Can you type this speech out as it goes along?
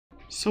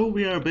So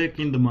we are back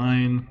in the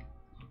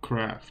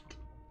Minecraft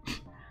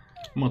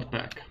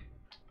modpack.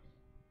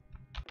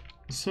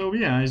 So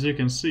yeah, as you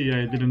can see,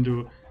 I didn't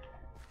do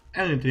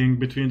anything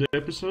between the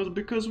episodes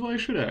because why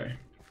should I?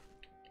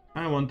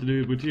 I want to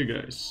do it with you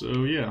guys,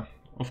 so yeah.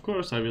 Of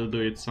course I will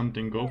do it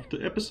something off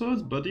the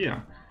episodes, but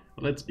yeah.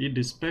 Let's eat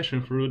this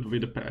passion fruit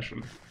with a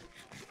passion.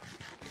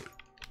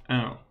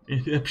 Oh,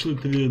 it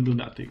absolutely didn't do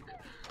nothing.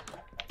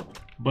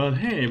 But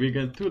hey, we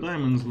got 2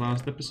 diamonds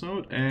last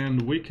episode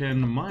and we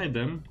can mine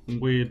them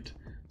with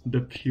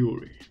the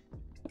Fury.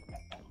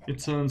 It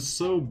sounds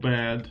so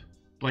bad,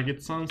 like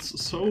it sounds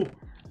so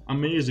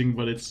amazing,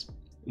 but it's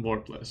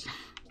worthless.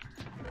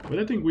 But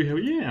I think we have,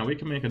 yeah, we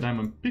can make a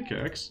diamond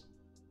pickaxe.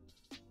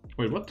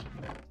 Wait, what?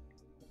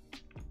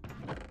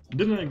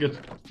 Didn't I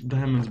get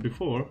diamonds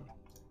before?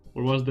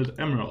 Or was that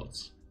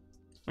emeralds?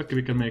 Okay,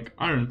 we can make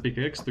iron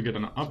pickaxe to get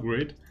an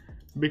upgrade,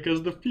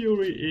 because the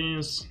Fury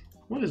is...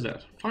 what is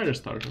that? Fire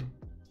starter.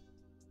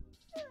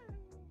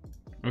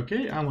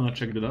 Okay, I wanna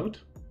check that out.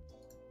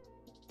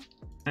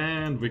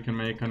 And we can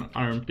make an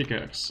iron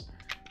pickaxe.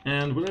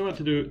 And what I want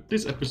to do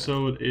this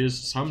episode is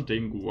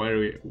something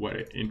very,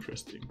 very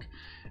interesting.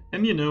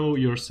 And you know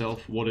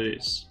yourself what it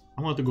is.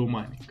 I want to go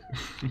mining.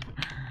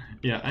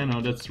 Yeah, I know,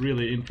 that's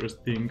really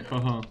interesting,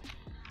 haha.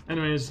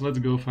 Anyways, let's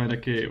go find a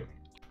cave.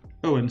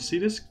 Oh, and see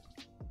this?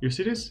 You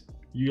see this?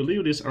 You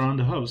leave this around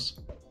the house.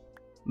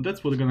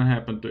 That's what's gonna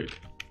happen to it.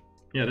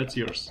 Yeah, that's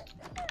yours.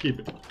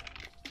 Keep it.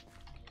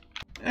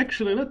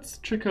 Actually, let's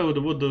check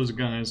out what those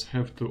guys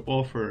have to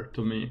offer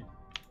to me.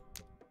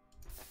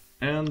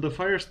 And the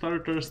fire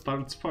starter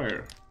starts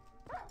fire.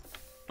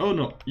 Oh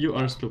no, you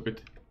are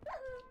stupid.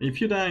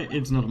 If you die,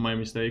 it's not my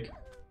mistake.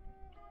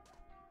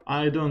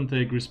 I don't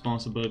take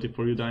responsibility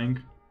for you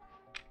dying.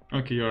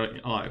 Okay, you're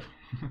alive.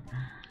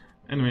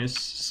 Anyways,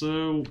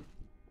 so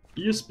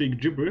you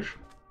speak gibberish.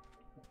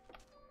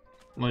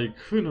 Like,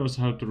 who knows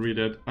how to read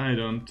it? I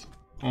don't,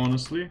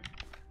 honestly.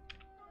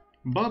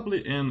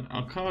 Bubbly and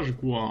Akash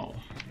Gual.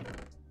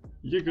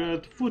 You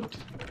got food.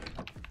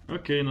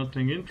 Okay,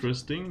 nothing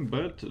interesting,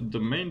 but the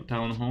main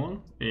town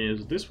hall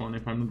is this one,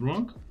 if I'm not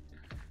wrong.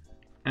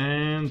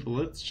 And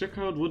let's check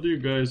out what do you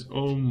guys...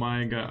 oh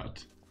my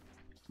god.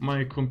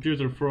 My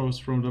computer froze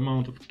from the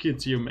amount of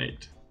kids you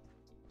made.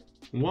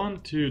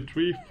 1, 2,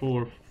 3,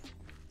 4,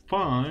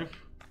 5.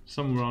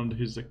 Somewhere around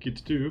he's a kid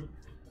too.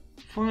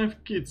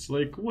 5 kids,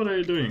 like what are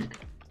you doing?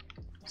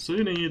 So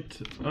you need...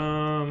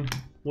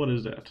 what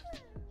is that?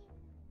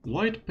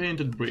 White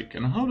painted brick.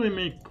 And how do I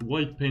make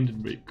white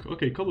painted brick?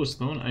 Okay,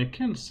 cobblestone. I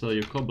can sell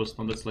you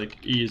cobblestone, that's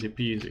like easy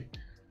peasy.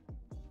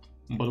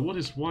 But what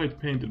is white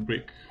painted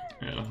brick?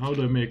 How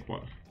do I make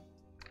one?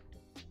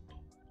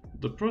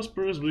 The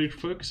prosperous village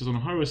focuses on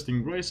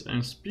harvesting rice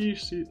and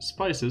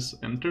spices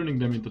and turning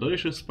them into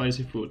delicious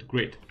spicy food.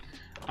 Great.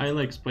 I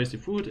like spicy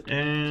food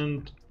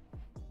and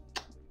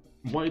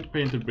white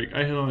painted brick.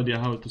 I have no idea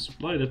how to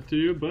supply that to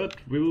you, but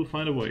we will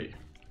find a way.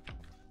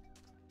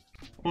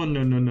 Oh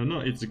no,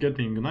 it's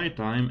getting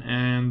nighttime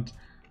and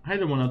I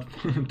don't want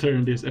to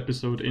turn this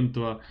episode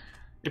into a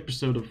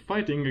episode of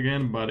fighting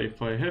again, but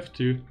if I have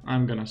to,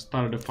 I'm gonna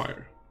start a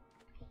fire.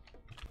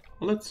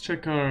 Let's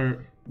check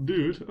our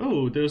dude.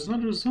 Oh, there's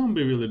another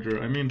zombie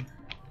villager, I mean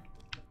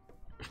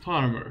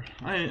farmer.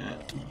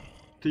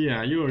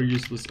 Yeah, you are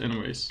useless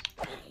anyways.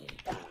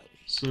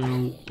 So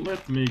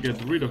let me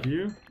get rid of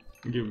you,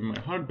 give me my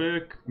heart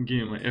back,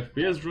 give me my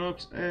FPS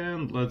drops,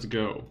 and let's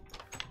go.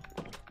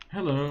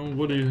 Hello,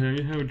 what do you have?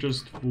 You have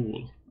just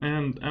wool.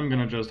 And I'm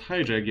gonna just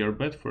hijack your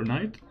bed for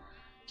night.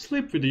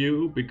 Sleep with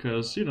you,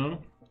 because, you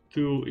know,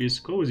 2 is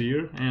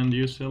cozier and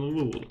you sell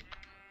wool.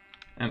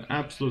 And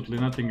absolutely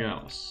nothing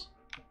else.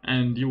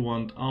 And you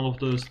want all of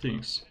those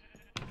things.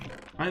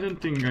 I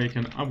don't think I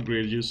can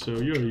upgrade you, so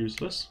you're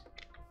useless.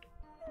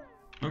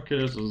 Okay,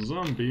 there's a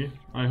zombie.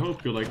 I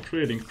hope you like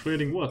trading.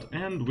 Trading what?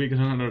 And we got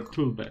another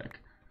tool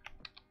back.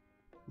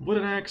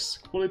 Wooden axe,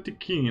 quality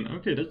keen.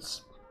 Okay,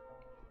 that's...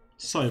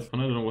 siphon,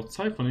 I don't know what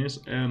siphon is,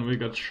 and we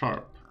got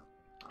sharp.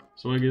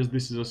 So I guess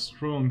this is a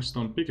strong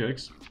stone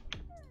pickaxe.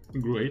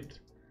 Great.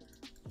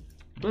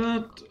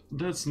 But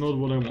that's not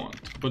what I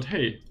want. But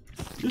hey,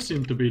 you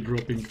seem to be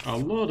dropping a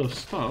lot of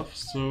stuff,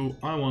 so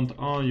I want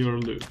all your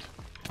loot.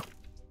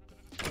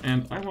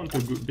 And I want to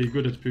be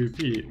good at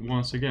PvP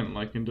once again,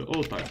 like in the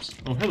old times.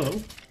 Oh,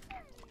 hello!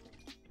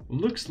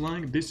 Looks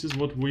like this is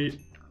what we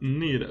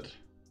needed.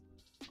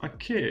 A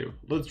cave.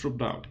 Let's drop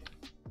down.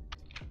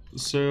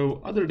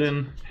 So, other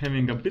than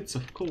having a bits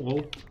of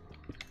coal,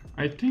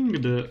 I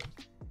think the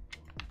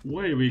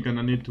way we're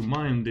gonna need to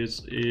mine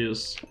this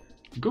is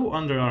go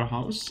under our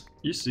house,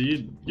 you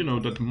see, you know,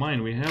 that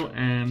mine we have,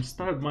 and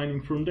start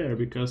mining from there,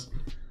 because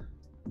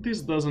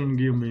this doesn't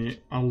give me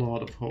a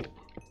lot of hope.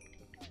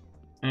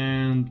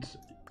 And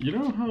you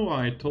know how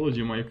I told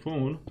you my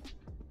phone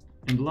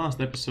in the last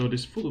episode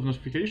is full of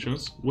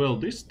notifications? Well,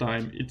 this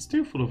time it's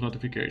still full of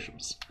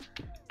notifications.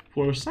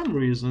 For some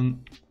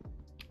reason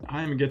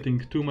I'm getting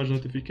too much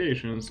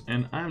notifications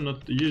and I'm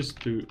not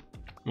used to,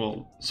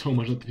 well, so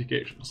much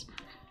notifications.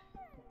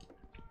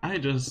 I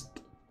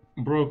just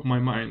broke my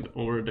mind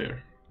over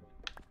there.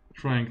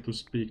 trying to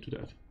speak to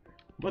that.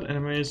 But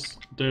anyways,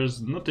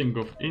 there's nothing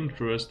of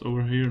interest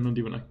over here, not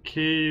even a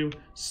cave,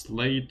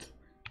 slate.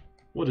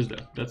 What is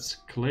that? That's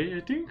clay,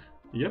 I think?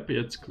 Yep,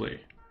 it's clay.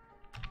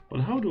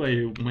 But how do I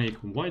make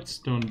white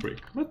stone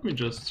brick? Let me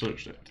just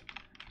search that.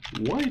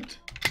 White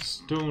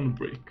stone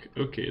brick.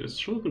 Okay, that's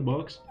shulker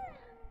box.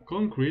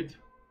 Concrete.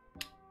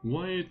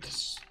 White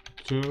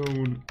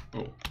stone...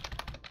 oh.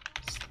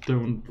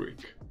 Stone brick.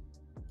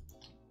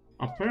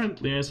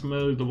 Apparently I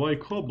smelled the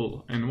white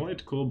cobble, and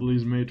white cobble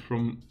is made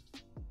from...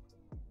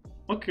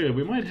 Okay,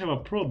 we might have a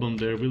problem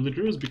there,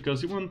 villagers,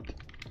 because you want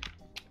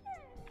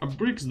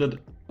bricks that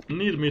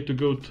need me to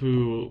go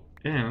to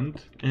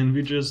end, and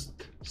we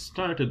just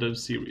started a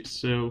series,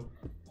 so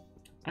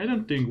I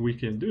don't think we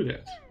can do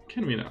that,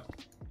 can we now?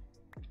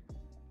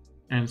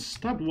 And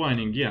stop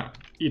whining, yeah,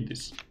 eat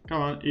this,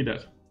 come on, eat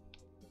that.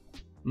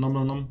 Nom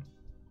nom nom.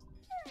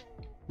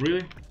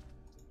 Really?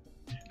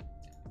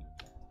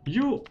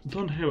 You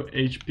don't have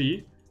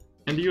HP,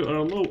 and you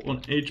are low on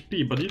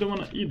HP, but you don't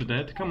want to eat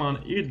that, come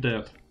on, eat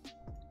that.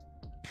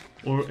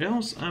 Or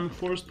else I'm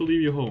forced to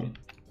leave you home.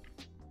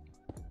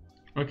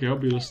 Okay,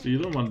 obviously you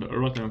don't want the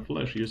rotten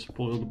flesh, you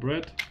spoiled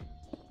bread.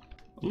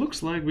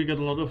 Looks like we got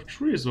a lot of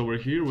trees over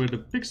here where the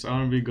pigs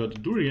are. We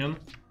got durian,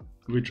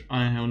 which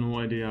I have no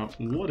idea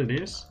what it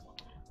is.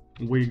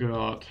 We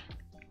got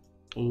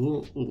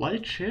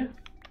lychee?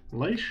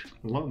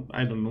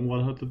 I don't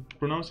know how to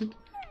pronounce it.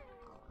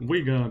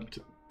 We got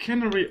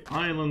Canary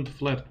Island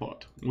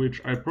flatpot, which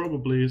I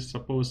probably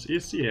suppose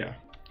is, yeah,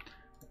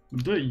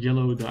 the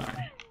yellow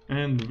dye.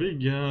 And we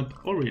got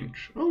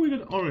orange. Oh, we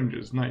got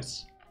oranges,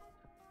 nice.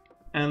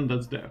 And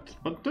that's that.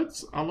 But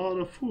that's a lot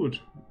of food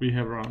we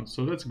have around,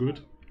 so that's good.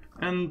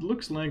 And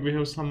looks like we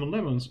have some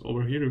lemons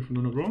over here, if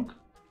I'm not wrong.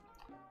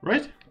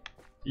 Right?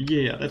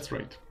 Yeah, that's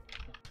right.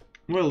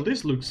 Well,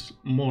 this looks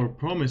more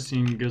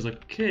promising as a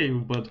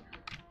cave, but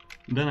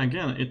then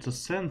again, it's a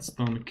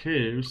sandstone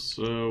cave,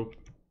 so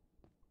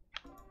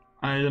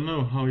I don't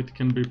know how it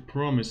can be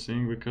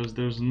promising, because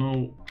there's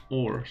no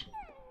ore.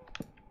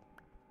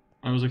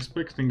 I was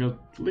expecting at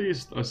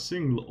least a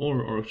single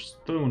ore or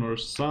stone or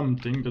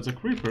something. That's a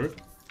creeper.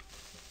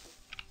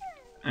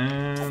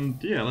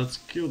 And yeah, let's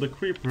kill the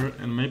creeper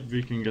and maybe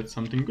we can get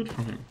something good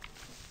from him.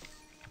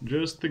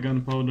 Just the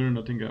gunpowder,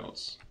 nothing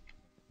else.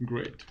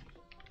 Great.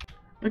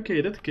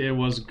 Okay, that cave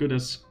was good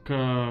as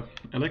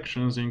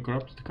elections in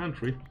corrupted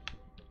country.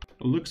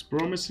 Looks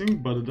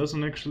promising, but it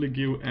doesn't actually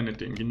give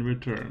anything in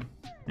return.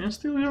 And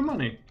steal your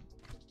money.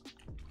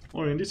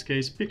 Or in this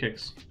case,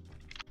 pickaxe.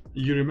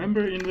 You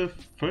remember in the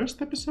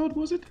first episode,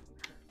 was it?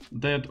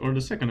 That, or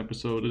the second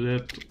episode,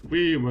 that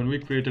when we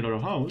created our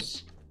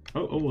house...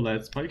 Oh,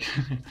 let's spike.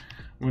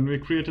 When we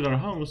created our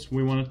house,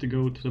 we wanted to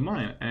go to the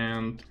mine,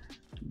 and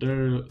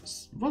there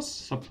was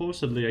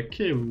supposedly a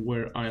cave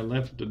where I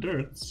left the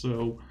dirt,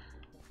 so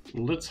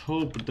let's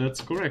hope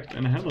that's correct.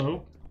 And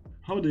hello,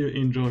 how do you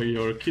enjoy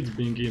your kids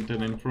being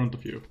eaten in front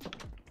of you?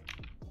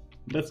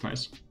 That's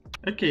nice.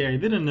 Okay, I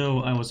didn't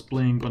know I was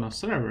playing on a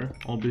server,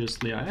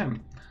 obviously I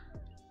am.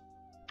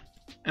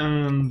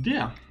 And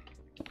yeah,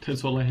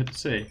 that's all I had to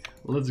say.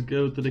 Let's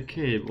go to the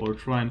cave, or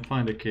try and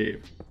find a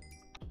cave.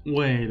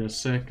 Wait a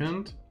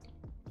second.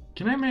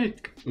 Can I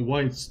make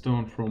white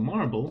stone from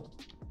marble?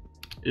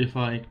 If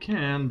I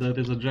can, that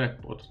is a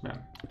jackpot then.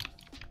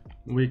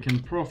 We can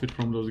profit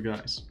from those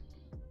guys.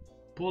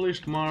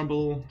 Polished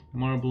marble,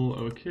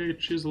 okay,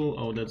 chisel,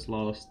 oh that's a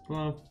lot of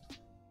stuff.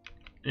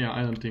 Yeah,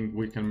 I don't think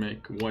we can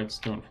make white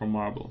stone from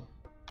marble.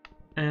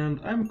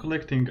 And I'm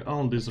collecting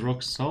all this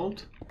rock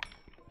salt.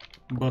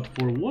 But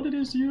for what it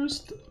is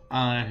used,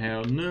 I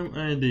have no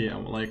idea.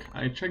 Like,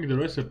 I checked the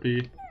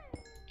recipe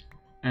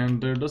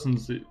and there doesn't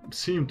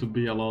seem to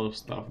be a lot of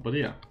stuff, but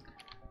yeah.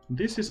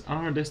 This is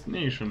our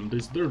destination,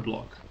 this dirt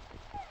block.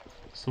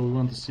 So we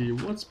want to see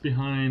what's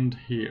behind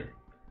here.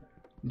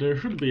 There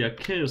should be a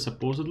cave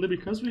supposedly,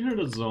 because we heard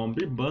a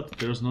zombie, but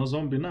there's no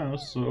zombie now,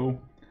 so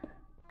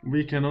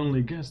we can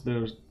only guess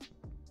there's...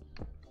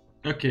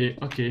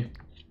 Okay.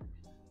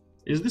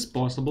 Is this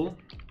possible,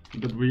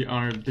 that we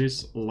are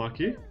this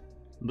lucky?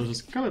 There's a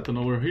skeleton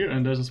over here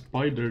and there's a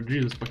spider.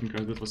 Jesus fucking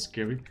Christ, that was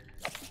scary.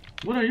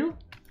 What are you?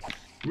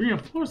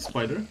 Reinforced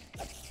spider?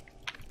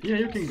 Yeah,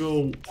 you can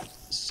go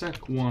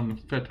sack one,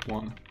 fat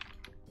one.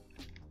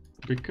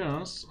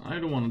 Because I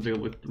don't want to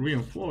deal with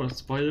reinforced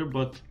spider,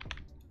 but...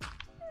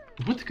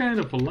 What kind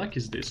of a luck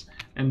is this?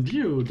 And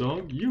you,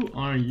 dog, you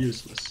are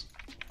useless.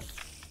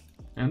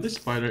 And this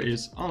spider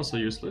is also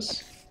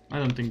useless. I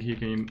don't think he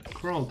can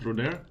crawl through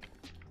there.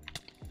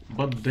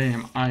 But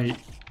damn, I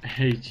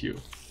hate you.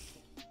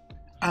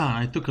 Ah,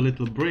 I took a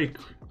little break,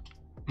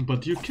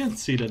 but you can't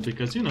see that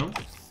because, you know,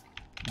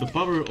 the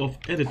power of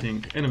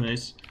editing.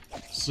 Anyways,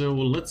 so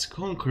let's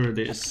conquer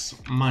this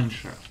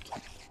mineshaft.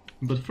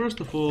 But first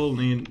of all,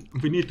 we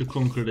need to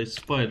conquer this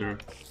spider,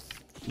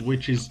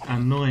 which is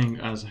annoying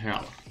as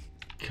hell.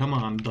 Come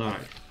on,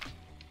 die.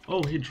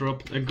 Oh, he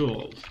dropped a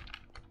gold.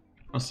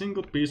 A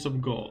single piece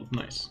of gold,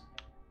 nice.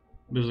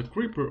 There's a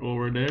creeper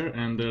over there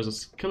and there's a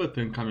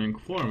skeleton coming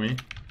for me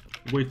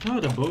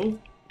without a bow.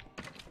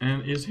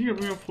 And is he a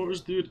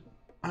reinforced dude?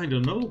 I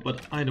don't know,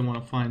 but I don't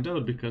want to find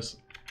out because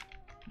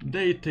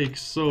they take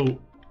so...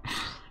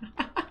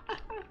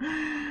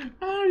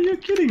 Are you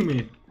kidding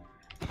me?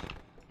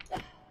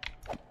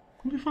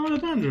 We found a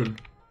dungeon.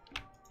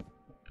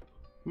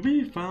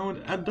 We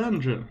found a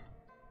dungeon.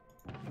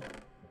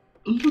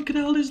 Look at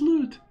all this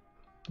loot.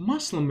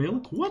 Muscle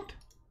milk, what?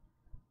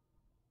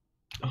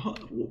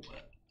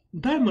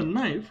 Diamond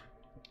knife?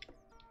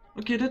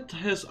 Okay, that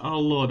has a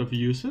lot of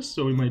uses,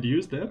 so we might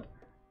use that.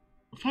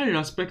 Fire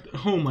aspect,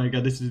 oh my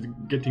god, this is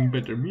getting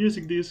better.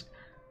 Music disc.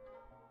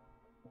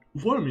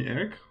 Wormy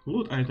egg,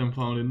 loot item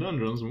found in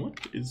dungeons. What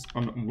is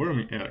a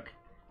wormy egg?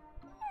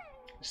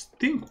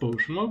 Stink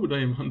potion, why would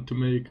I want to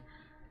make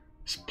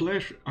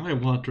splash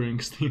eye-watering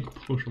stink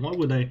potion? Why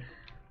would I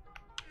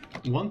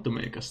want to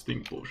make a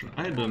stink potion?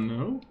 I don't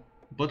know.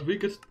 But we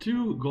got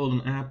 2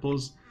 golden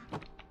apples.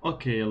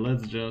 Okay,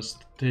 let's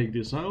just take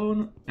this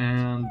on,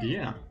 and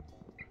yeah.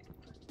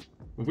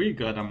 We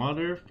got a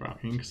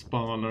motherfucking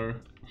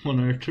spawner on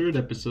our 3rd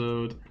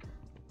episode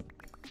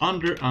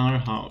under our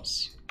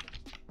house.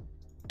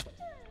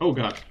 Oh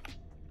god.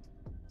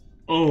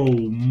 Oh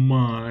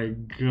my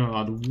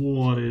god,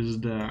 what is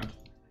that?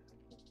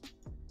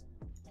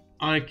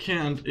 I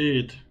can't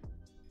eat.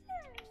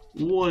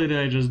 What did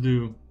I just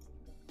do?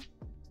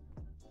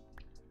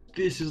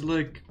 This is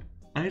like...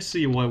 I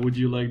see why would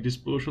you like this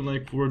potion,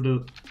 like for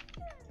the...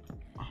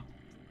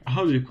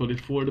 How do you call it?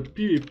 For the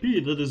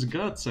PvP, that is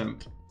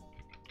godsend.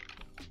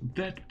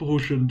 That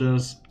potion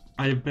does,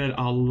 I bet,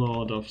 a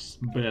lot of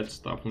bad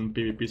stuff on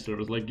PvP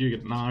servers. Like you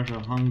get nausea,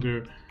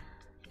 hunger,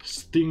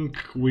 stink,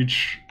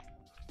 which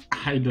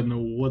I don't know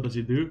what does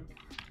it do.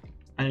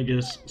 I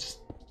guess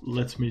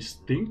lets me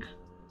stink.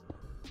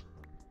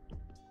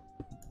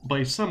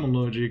 By some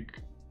logic,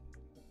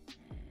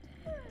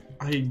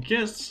 I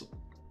guess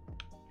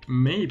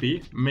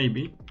maybe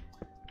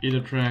it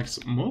attracts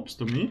mobs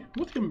to me.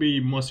 What can be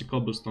mossy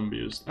cobblestone be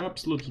used?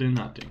 Absolutely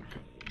nothing.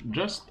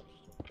 Just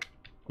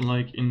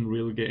like in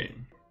real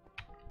game.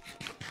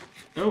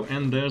 Oh,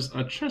 and there's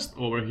a chest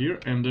over here,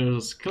 and there's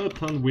a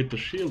skeleton with a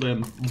shield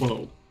and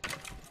bow.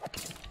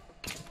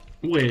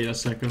 Wait a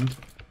second.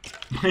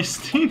 My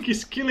stink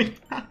is killing...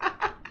 Are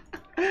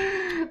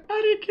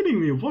you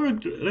kidding me?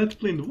 Warwick red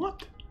flint,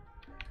 what?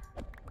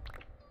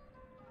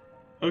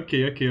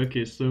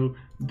 Okay, so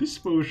this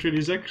potion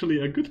is actually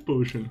a good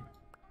potion.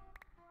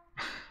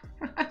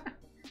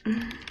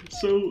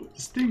 So,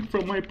 stink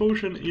from my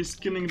potion is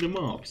killing the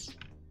mobs.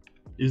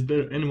 Is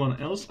there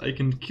anyone else I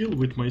can kill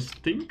with my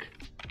stink?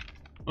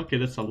 Okay,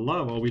 that's a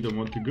lava we don't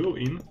want to go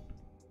in.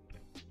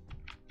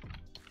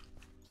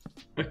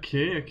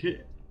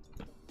 Okay.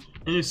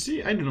 And you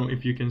see, I don't know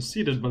if you can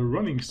see that, but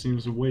running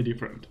seems way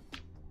different.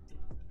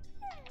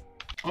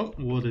 Oh,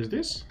 what is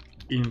this?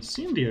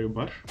 Incendiary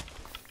bush.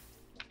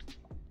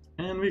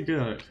 And we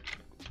got it.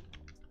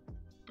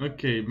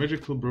 Okay,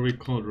 magical berry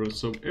cauldron.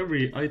 So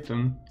every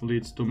item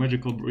leads to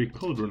magical berry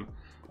cauldron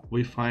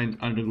we find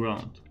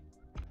underground.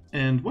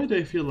 And why do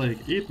I feel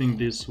like eating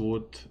this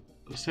would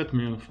set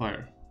me on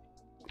fire?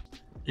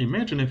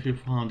 Imagine if you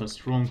found a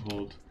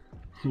stronghold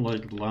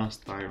like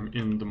last time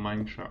in the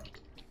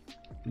mineshaft.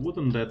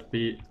 Wouldn't that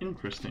be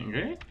interesting,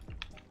 eh?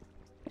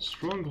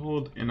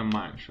 Stronghold in a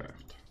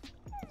mineshaft.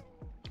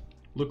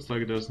 Looks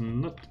like there's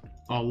not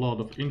a lot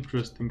of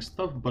interesting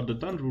stuff, but the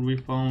dungeon we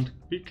found,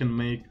 we can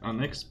make an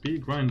XP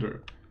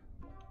grinder.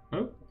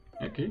 Oh,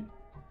 okay.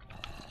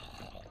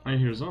 I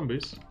hear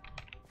zombies.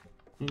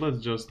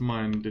 Let's just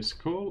mine this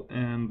coal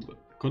and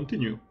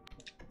continue.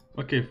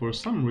 Okay, for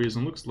some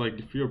reason looks like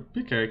if your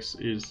pickaxe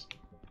is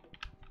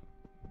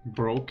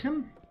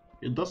broken,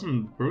 it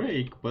doesn't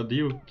break, but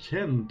you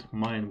can't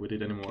mine with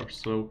it anymore,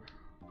 so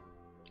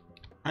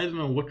I don't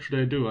know, what should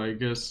I do? I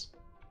guess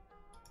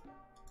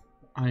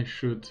I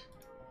should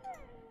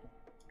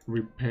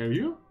repair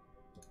you?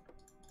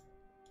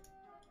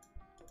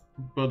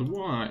 But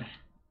why?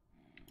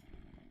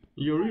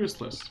 You're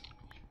useless.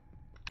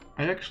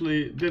 I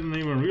actually didn't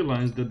even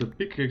realize that the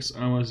pickaxe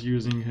I was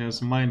using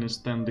has minus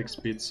 10 dig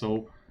speed,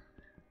 so...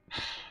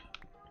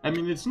 I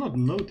mean, it's not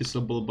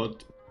noticeable,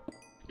 but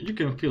you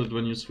can feel it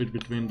when you switch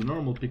between the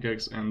normal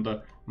pickaxe and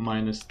the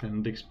minus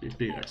 10 dig speed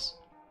pickaxe.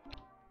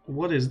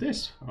 What is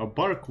this? A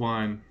bark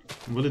wine.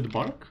 Will it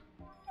bark?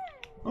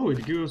 Oh,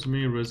 it gives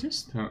me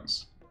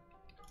resistance.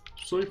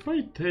 So if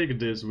I take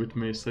this with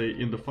me, say,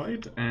 in the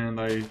fight, and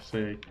I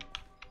say,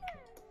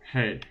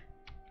 hey,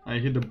 I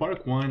hit the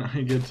bark wine,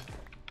 I get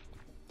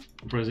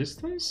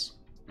resistance?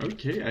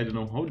 Okay, I don't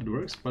know how it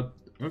works, but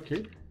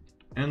okay.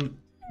 And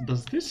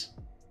does this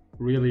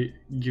really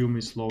give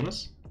me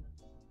slowness?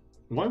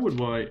 Why would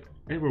I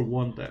ever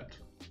want that?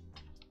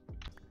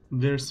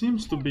 There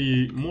seems to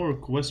be more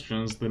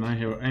questions than I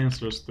have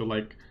answers to,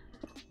 like,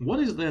 what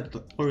is that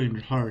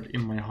orange heart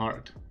in my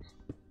heart?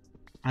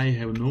 I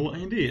have no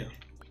idea.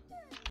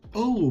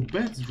 Oh,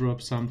 bats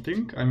drop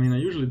something. I mean, I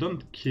usually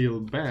don't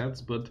kill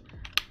bats, but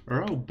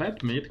raw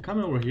bat meat,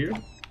 come over here.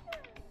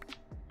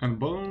 And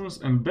bones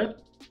and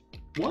bat...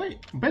 Why?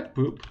 Bat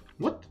poop?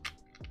 What?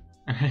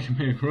 And I can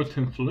make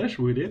rotten flesh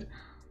with it.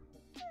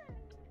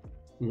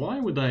 Why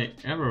would I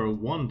ever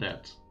want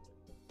that?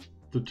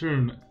 to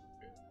turn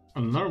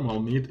a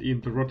normal meat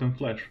into rotten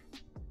flesh.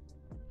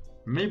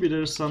 Maybe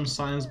there's some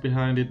science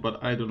behind it,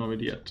 but I don't know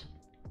it yet.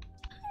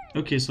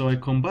 Okay, so I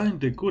combined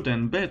the good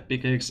and bad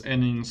pickaxe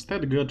and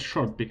instead got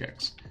short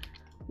pickaxe,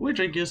 which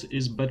I guess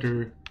is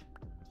better.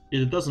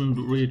 It doesn't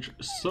reach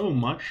so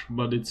much,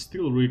 but it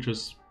still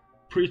reaches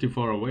pretty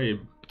far away.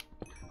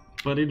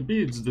 But it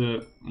beats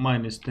the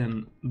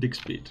 -10 dig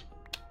speed.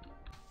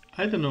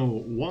 I don't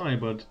know why,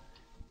 but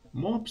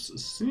mobs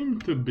seem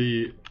to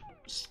be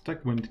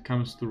stuck when it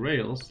comes to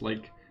rails.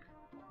 Like,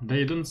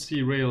 they don't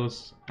see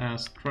rails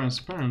as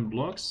transparent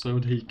blocks, so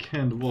they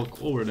can't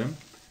walk over them.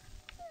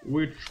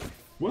 Which,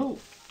 well,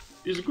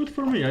 is good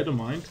for me, I don't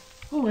mind.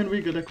 Oh, and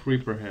we got a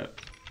creeper head.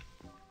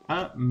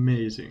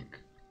 Amazing.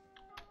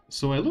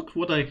 So I looked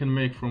what I can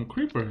make from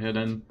creeper head,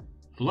 and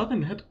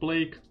flattened head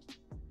plate,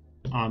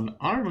 an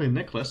army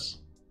necklace,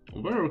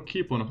 where I'll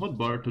keep on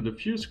hotbar to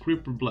defuse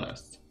creeper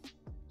blasts.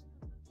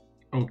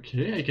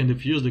 Okay, I can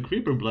defuse the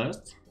creeper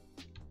blasts.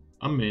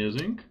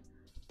 Amazing.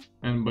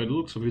 And by the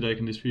looks of it, I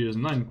can defuse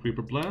 9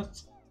 creeper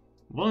blasts.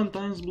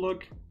 Valentine's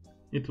block.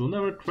 It will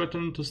never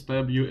threaten to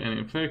stab you, and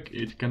in fact,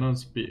 it cannot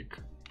speak.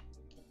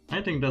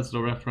 I think that's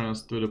the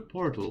reference to the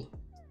portal.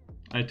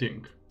 I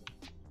think.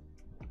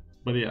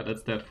 But yeah,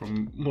 that's that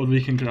from what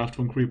we can craft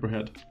from creeper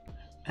head.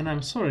 And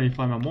I'm sorry if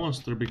I'm a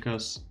monster,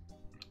 because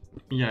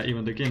yeah,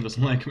 even the game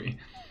doesn't like me.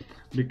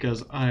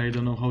 Because I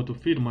don't know how to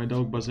feed my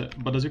dog,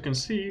 but as you can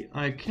see,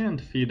 I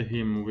can't feed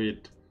him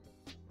with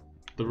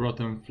the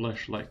rotten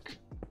flesh. Like,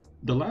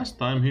 the last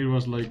time he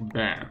was like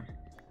bam.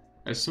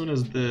 As soon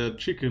as the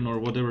chicken or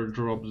whatever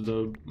dropped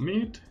the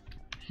meat,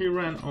 he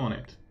ran on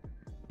it.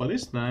 But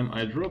this time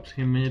I dropped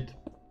him meat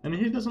and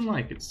he doesn't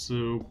like it,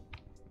 so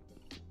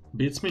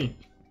beats me.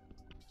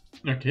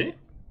 Okay,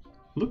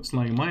 looks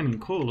like mining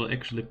coal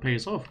actually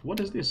pays off. What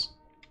is this?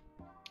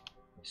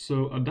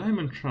 So a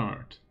diamond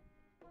shard.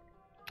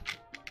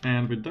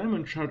 And with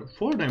diamond shard,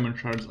 4 diamond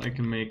shards, I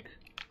can make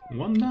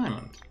 1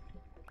 diamond.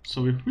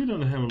 So if we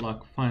don't have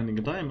luck finding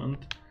a diamond,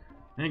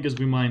 I guess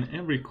we mine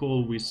every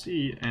coal we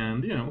see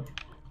and, you know,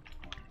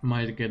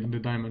 might get the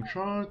diamond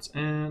shards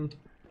and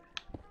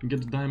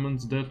get the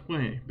diamonds that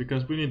way.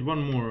 Because we need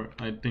 1 more,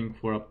 I think,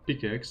 for a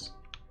pickaxe,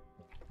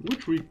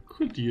 which we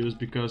could use,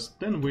 because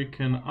then we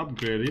can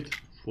upgrade it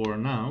for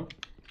now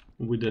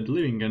with that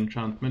living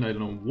enchantment. I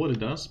don't know what it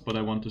does, but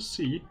I want to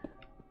see.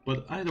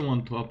 But I don't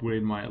want to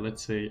upgrade my,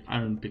 let's say,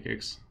 iron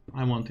pickaxe.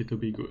 I want it to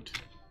be good.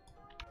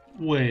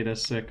 Wait a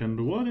second,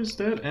 what is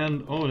that?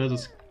 And oh, that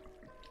is...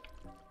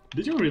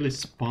 Did you really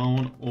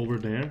spawn over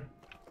there?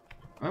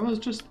 I was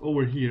just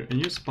over here and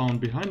you spawned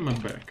behind my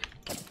back.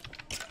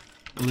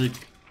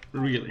 Like,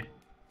 really.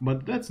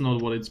 But that's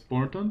not what is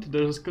important.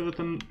 There's a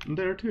skeleton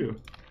there too.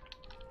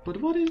 But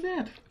what is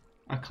that?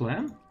 A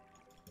clam?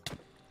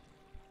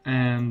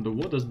 And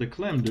what does the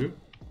clam do?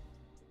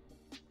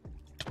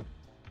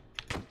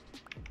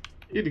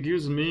 It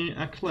gives me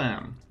a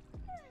clam.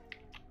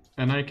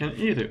 And I can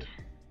eat it.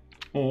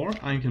 Or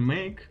I can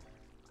make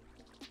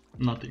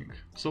nothing.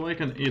 So I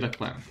can eat a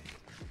clam.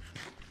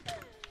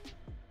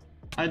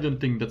 I don't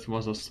think that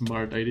was a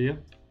smart idea.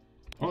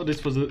 Oh,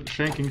 this was a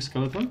shanking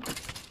skeleton.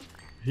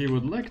 He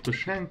would like to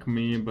shank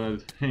me,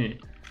 but hey,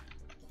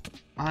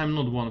 I'm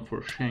not one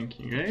for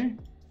shanking, eh?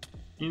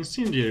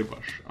 Incendiary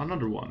bush,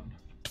 another one.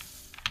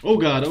 Oh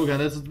god,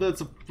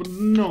 that's a...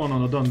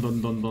 No,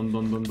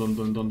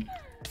 don't.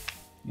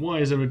 Why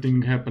is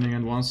everything happening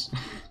at once?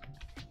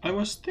 I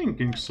was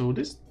thinking, so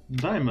this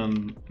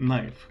diamond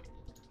knife...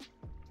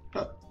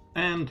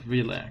 and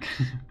we lag.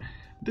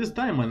 This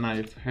diamond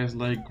knife has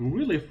like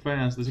really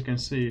fast, as you can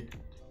see,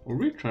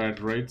 recharge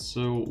rate,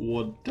 so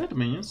what that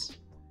means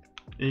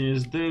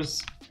is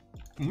there's...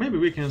 Maybe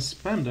we can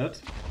spam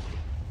that.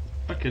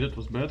 Okay, that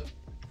was bad.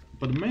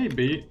 But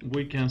maybe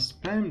we can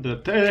spam the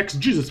attacks.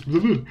 Jesus!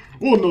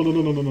 Oh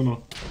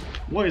no.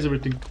 Why is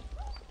everything...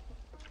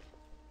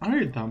 Are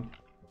you dumb?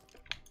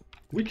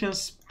 We can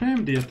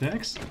spam the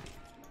attacks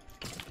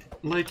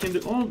like in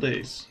the old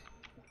days.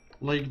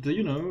 Like the,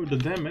 you know, the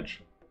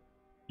damage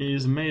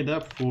is made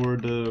up for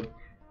the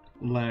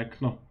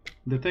lack... No,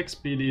 the attack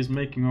speed is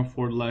making up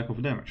for the lack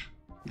of damage.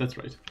 That's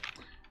right.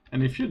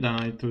 And if you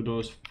die to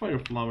those fire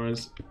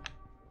flowers,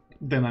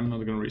 then I'm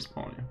not gonna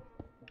respawn you.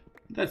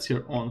 That's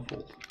your own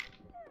fault.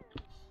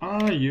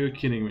 Are you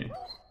kidding me?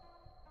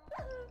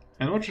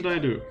 And what should I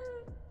do?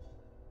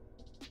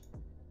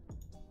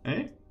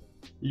 Eh?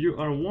 You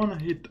are 1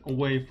 hit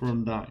away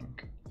from dying.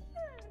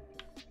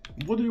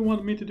 What do you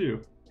want me to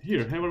do?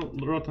 Here, have a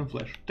rotten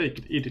flesh. Take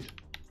it, eat it.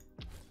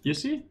 You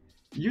see?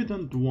 You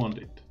don't want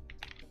it.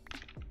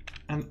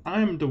 And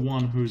I'm the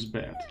one who's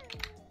bad.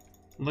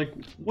 Like,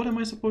 what am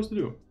I supposed to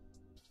do?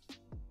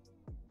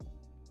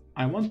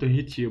 I want to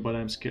hit you, but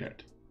I'm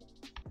scared.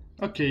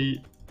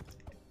 Okay,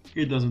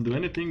 it doesn't do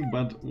anything,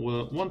 but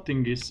well, one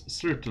thing is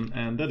certain,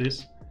 and that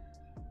is...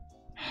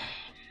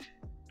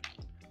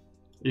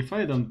 If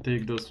I don't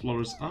take those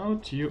flowers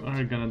out, you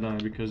are gonna die,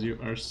 because you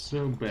are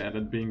so bad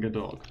at being a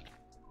dog.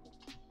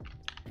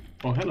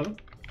 Oh, hello.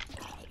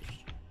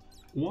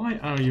 Why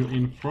are you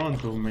in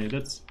front of me?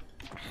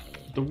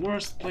 the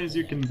worst place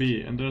you can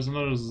be. And there's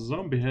another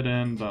zombie head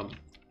and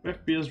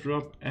FPS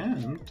drop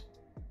and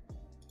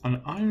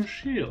an iron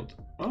shield.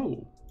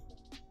 Oh,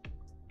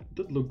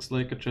 that looks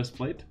like a chest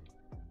plate.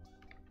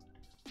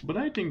 But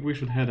I think we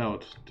should head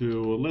out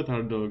to let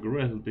our dog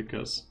rest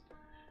because,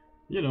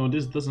 you know,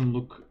 this doesn't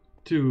look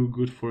too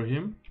good for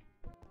him.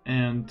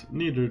 And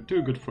neither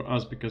too good for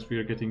us because we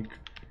are getting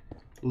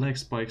leg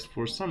spikes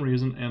for some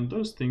reason and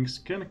those things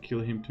can kill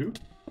him too.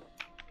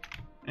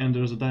 And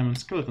there's a diamond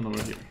skeleton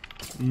over here.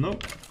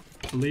 Nope,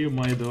 leave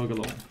my dog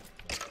alone.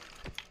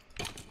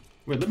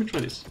 Wait, let me try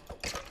this.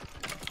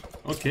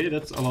 Okay,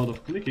 that's a lot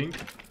of clicking.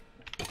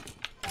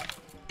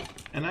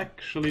 And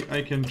actually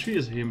I can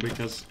cheese him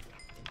because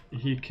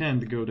he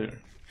can't go there.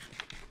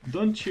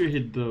 Don't you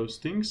hit those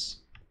things,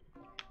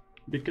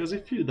 because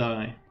if you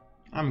die,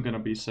 I'm gonna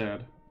be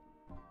sad.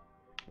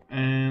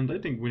 And I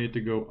think we need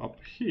to go up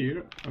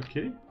here.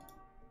 Okay.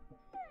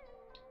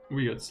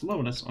 We got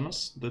slowness on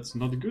us, that's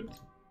not good.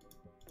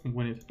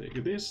 We need to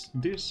take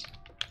this.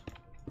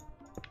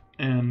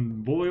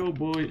 And boy oh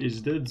boy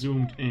is that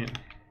zoomed in.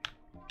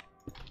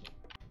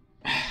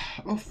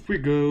 Off we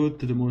go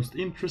to the most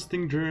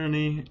interesting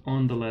journey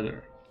on the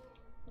ladder.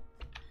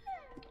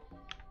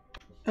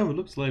 Oh, it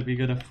looks like we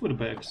got a food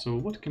bag, so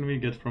what can we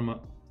get from a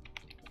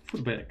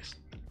food bags?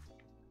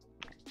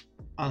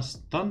 A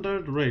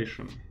standard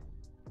ration.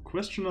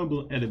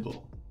 Questionable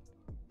edible.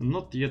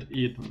 Not yet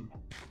eaten.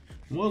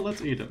 Well,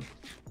 let's eat it.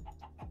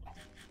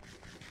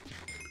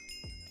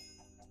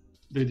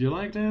 Did you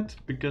like that?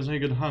 Because I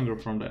got hunger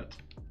from that.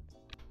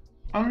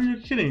 Are you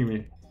kidding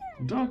me?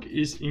 Dog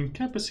is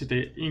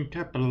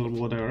incapable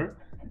whatever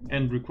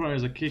and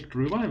requires a cake to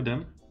revive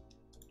them?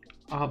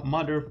 A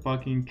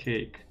motherfucking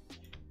cake.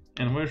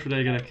 And where should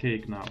I get a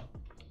cake now?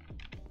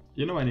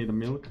 You know I need a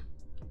milk.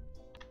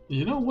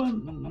 You know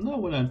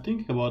when I'm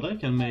thinking about I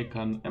can make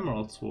an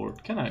emerald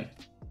sword, can I?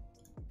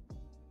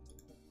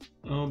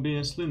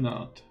 Obviously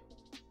not.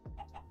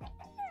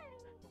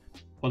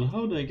 But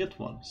how do I get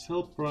one?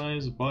 Sell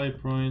price, buy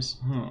price,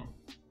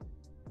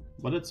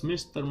 But it's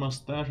Mr.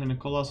 Mustache and a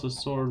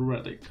Colossus Sword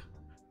Relic.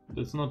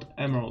 That's not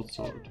emerald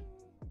sword.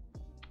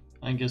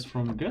 I guess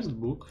from quest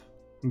book,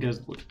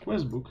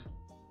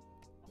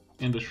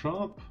 in the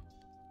shop.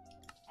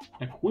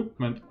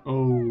 Equipment,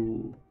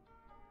 oh,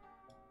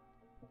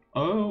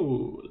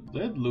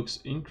 that looks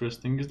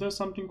interesting. Is there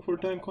something for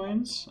 10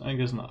 coins? I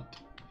guess not.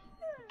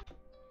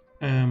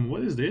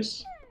 What is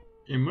this?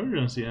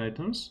 Emergency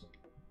items?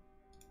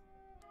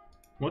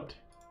 What?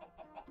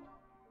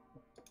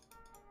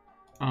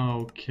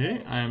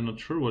 Okay, I am not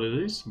sure what it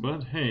is,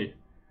 but hey,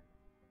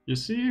 you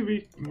see,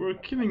 we were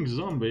killing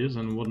zombies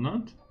and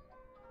whatnot,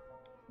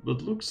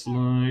 but looks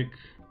like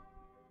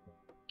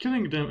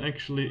killing them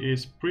actually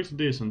is pretty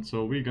decent,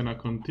 so we're gonna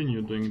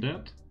continue doing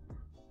that.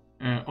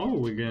 Oh,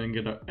 we're gonna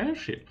get an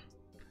airship.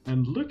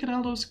 And look at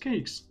all those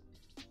cakes.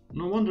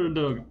 No wonder the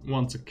dog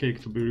wants a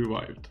cake to be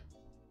revived.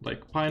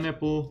 Like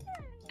pineapple,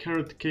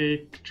 carrot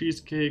cake,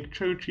 cheesecake,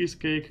 cherry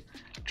cheesecake,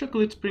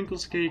 chocolate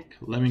sprinkles cake,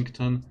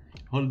 lamington,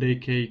 holiday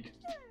cake,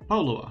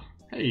 pavlova.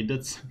 Hey,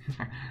 that's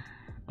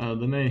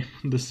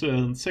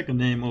the second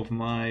name of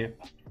my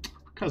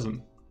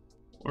cousin.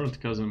 Or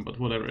not cousin, but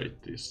whatever it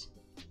is.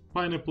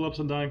 Pineapple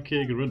upside down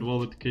cake, red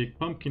velvet cake,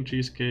 pumpkin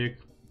cheesecake,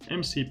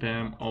 MC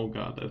Pam, oh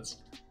god, that's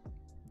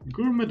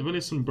gourmet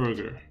venison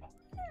burger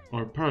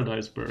or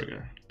paradise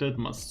burger. That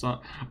must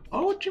sound.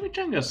 Oh,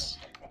 chimichangas!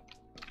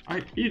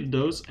 I eat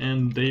those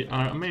and they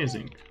are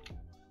amazing.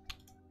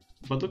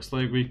 But looks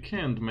like we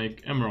can't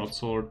make emerald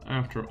sword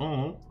after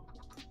all.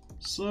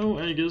 So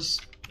I guess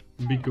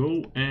we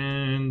go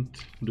and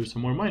do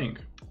some more mining.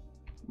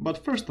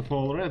 But first of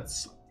all,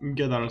 let's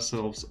get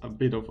ourselves a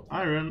bit of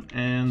iron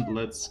and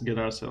let's get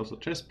ourselves a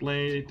chest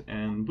plate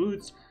and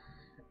boots,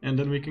 and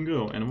then we can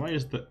go. And why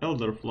is the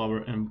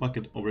elderflower and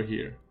bucket over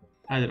here?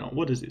 I don't know,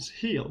 what is this?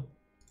 Heal?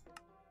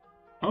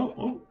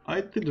 Oh,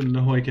 I didn't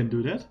know I can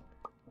do that.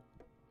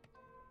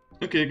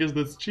 Okay, I guess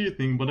that's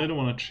cheating, but I don't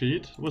want to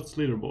cheat. What's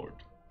leaderboard?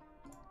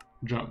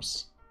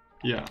 Jumps.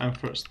 Yeah, I'm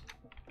first.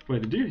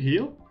 Wait, did you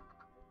heal?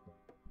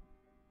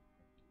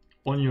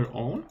 On your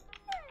own?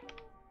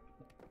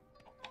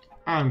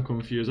 I'm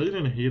confused, I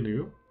didn't heal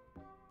you.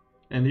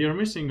 And you're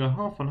missing a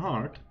half an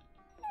heart.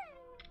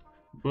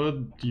 But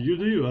you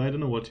do you, I don't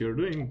know what you're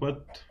doing,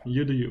 but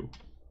you do you.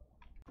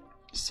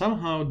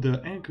 Somehow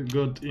the egg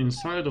got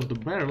inside of the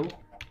barrel.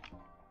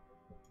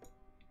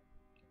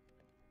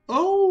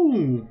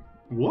 Oh!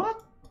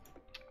 What?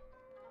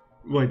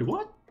 Wait,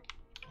 what?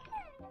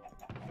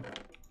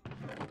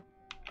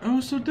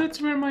 Oh, so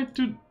that's where my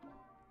two...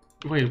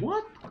 Wait,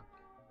 what?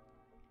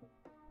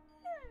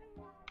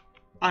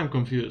 I'm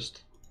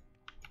confused.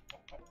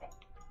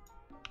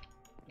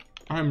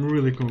 I'm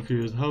really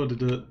confused. How did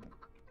the...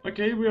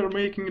 Okay, we are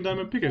making a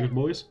diamond pickaxe,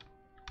 boys.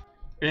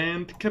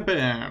 And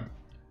kabam!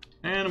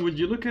 And would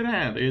you look at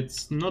that?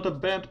 It's not a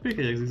bad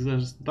pickaxe, it's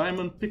just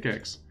diamond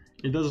pickaxe.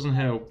 It doesn't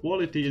have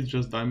quality, it's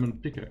just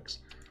diamond pickaxe.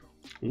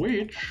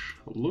 Which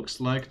looks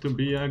like to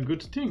be a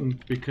good thing,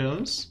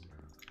 because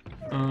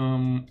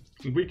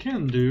we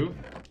can do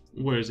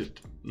Where is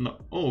it? No.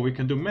 Oh, we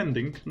can do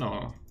mending?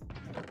 No.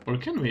 Or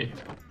can we?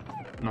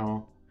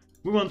 No.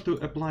 We want to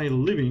apply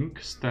living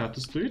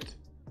status to it.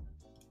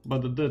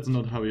 But that's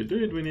not how you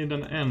do it. We need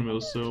an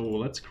anvil, so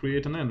let's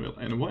create an anvil.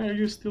 And why are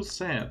you still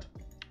sad?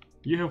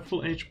 You have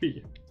full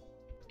HP.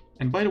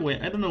 And by the way,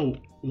 I don't know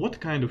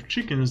what kind of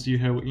chickens you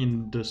have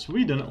in the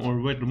Sweden or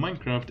where the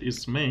Minecraft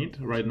is made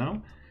right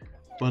now,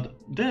 but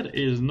that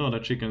is not a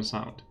chicken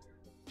sound.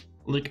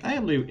 Like, I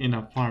live in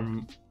a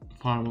farm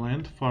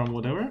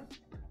whatever,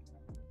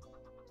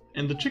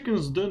 and the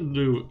chickens don't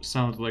do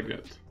sound like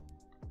that.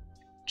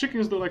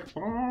 Chickens do like,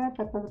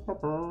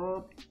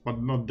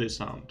 but not this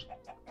sound.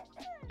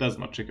 That's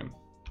not chicken.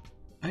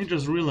 I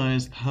just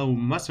realized how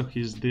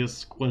masochist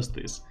this quest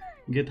is.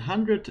 Get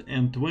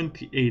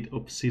 128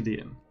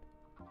 obsidian.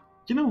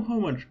 You know how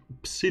much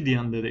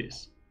obsidian that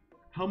is?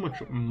 How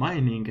much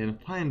mining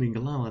and finding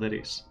lava that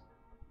is?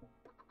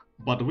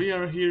 But we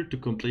are here to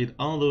complete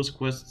all those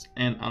quests,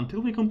 and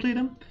until we complete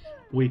them,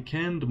 we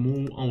can't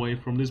move away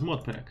from this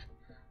mod pack.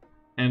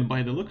 And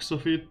by the looks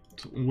of it,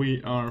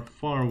 we are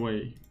far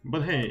away.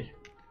 But hey,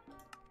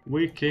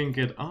 we can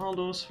get all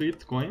those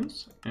fit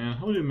coins. And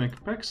how do you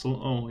make pixel?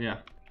 Oh yeah,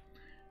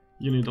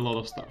 you need a lot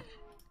of stuff.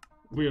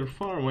 We are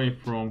far away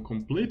from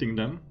completing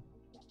them,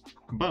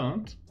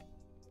 but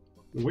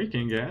we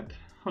can get,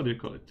 how do you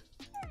call it?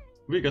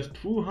 We got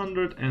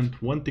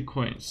 220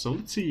 coins, so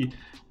let's see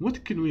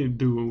what can we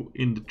do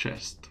in the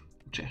chest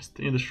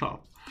in the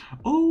shop.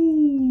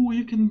 Oh,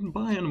 you can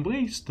buy on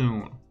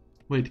waystone.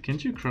 Wait,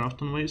 can't you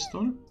craft on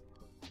waystone?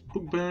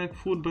 Book bag,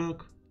 food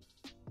bag,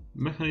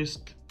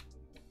 mechanist,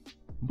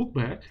 book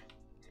bag?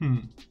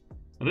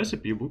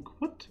 Recipe book,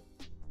 what?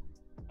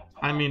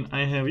 I mean,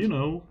 I have, you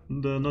know,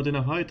 the not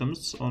enough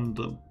items on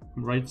the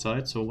right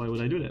side, so why would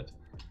I do that?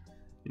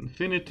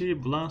 Infinity,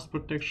 blast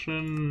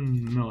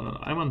protection, no,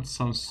 I want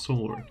some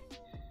sword.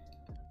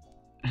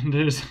 And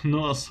there's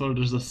no sword,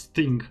 there's a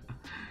sting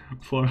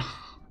for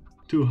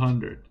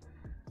 200.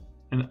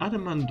 An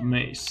adamant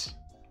mace.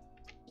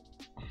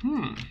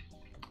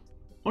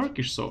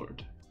 Orcish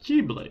sword,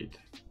 keyblade.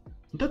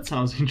 That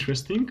sounds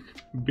interesting,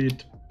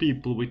 beat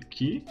people with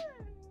key.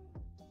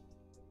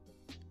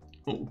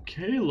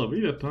 Okay,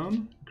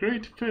 Leviathan,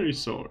 great fairy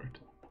sword.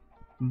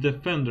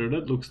 Defender,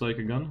 that looks like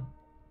a gun.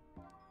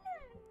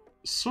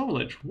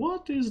 Soul Edge,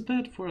 what is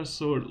that for a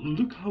sword?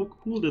 Look how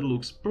cool that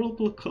looks.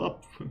 Purple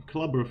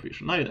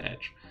clubberfish, Night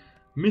Edge,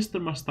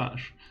 Mr.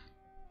 Mustache.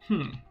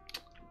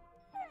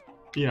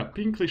 Yeah,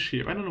 Pinkly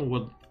Sheep. I don't know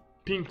what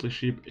Pinkly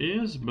Sheep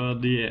is,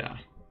 but yeah.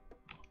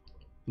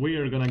 We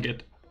are gonna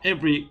get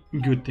every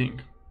good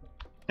thing.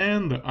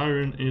 And the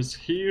iron is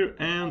here,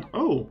 and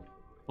oh!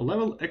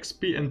 Level,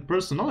 XP and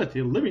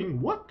personality.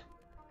 Living, what?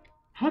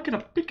 How can a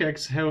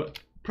pickaxe have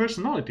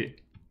personality?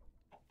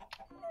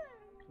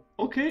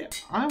 Okay,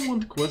 I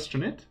won't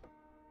question it.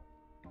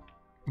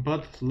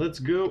 But let's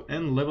go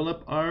and level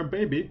up our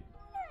baby.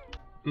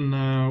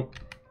 Now...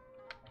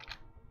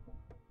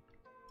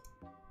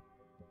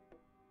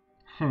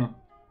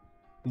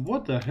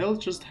 What the hell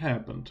just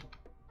happened?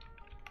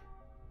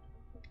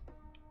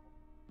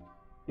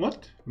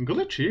 What?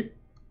 Glitchy?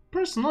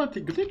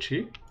 Personality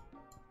glitchy?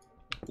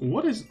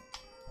 What is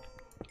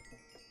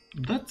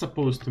that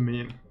supposed to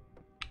mean?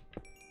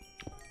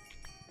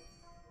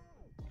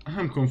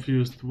 I'm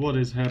confused. What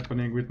is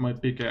happening with my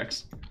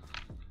pickaxe?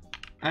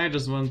 I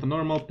just want a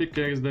normal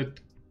pickaxe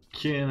that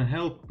can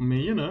help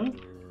me, you know,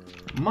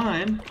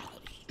 mine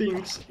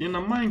things in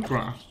a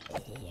Minecraft.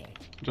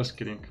 Just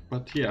kidding.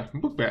 But yeah,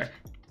 book bag.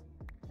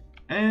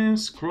 And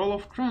scroll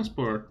of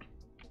transport.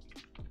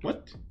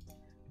 What?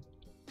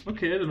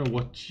 Okay, I don't know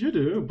what you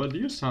do, but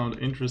you sound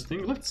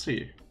interesting. Let's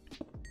see.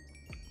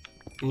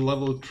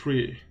 Level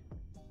 3.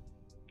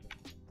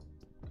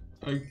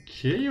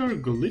 Okay, you're a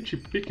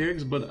glitchy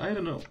pickaxe, but I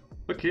don't know.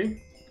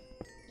 Okay.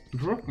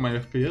 Drop my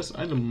FPS,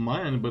 I don't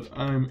mind, but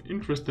I'm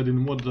interested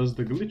in what does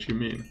the glitchy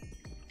mean.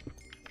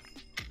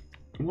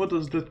 What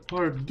does that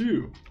part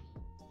do?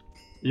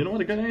 You know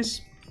what,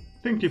 guys?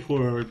 Thank you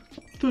for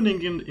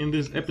tuning in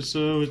this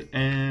episode,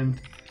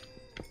 and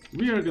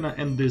we are gonna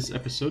end this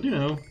episode, you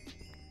know,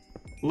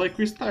 like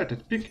we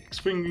started, pickaxe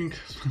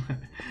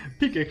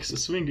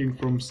swinging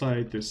from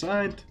side to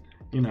side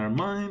in our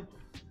mine.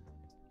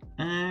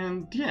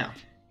 And yeah,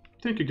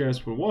 thank you guys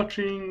for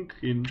watching,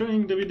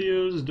 enjoying the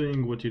videos,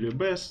 doing what you do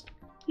best,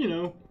 you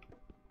know,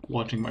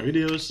 watching my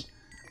videos.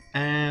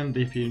 And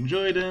if you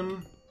enjoy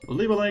them,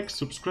 leave a like,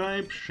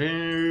 subscribe,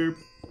 share,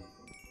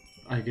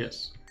 I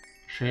guess.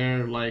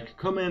 Share, like,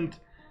 comment.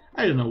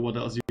 I don't know what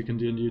else you can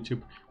do on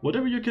YouTube.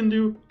 Whatever you can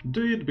do,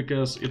 do it,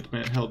 because it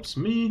helps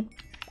me.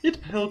 It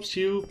helps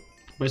you.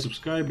 By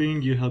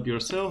subscribing, you help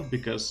yourself,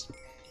 because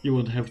you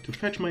won't have to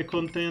fetch my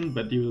content,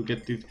 but you will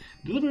get it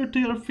delivered to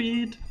your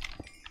feed.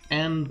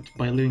 And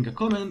by leaving a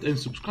comment and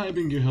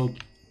subscribing, you help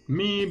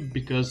me,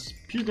 because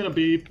you're gonna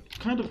be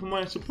kind of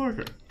my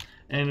supporter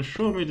and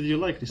show me that you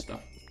like this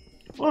stuff.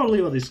 Or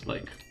leave a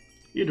dislike.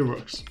 Either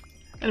works.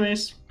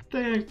 Anyways,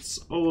 that's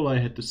all I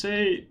had to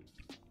say.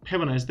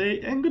 Have a nice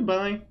day and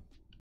goodbye.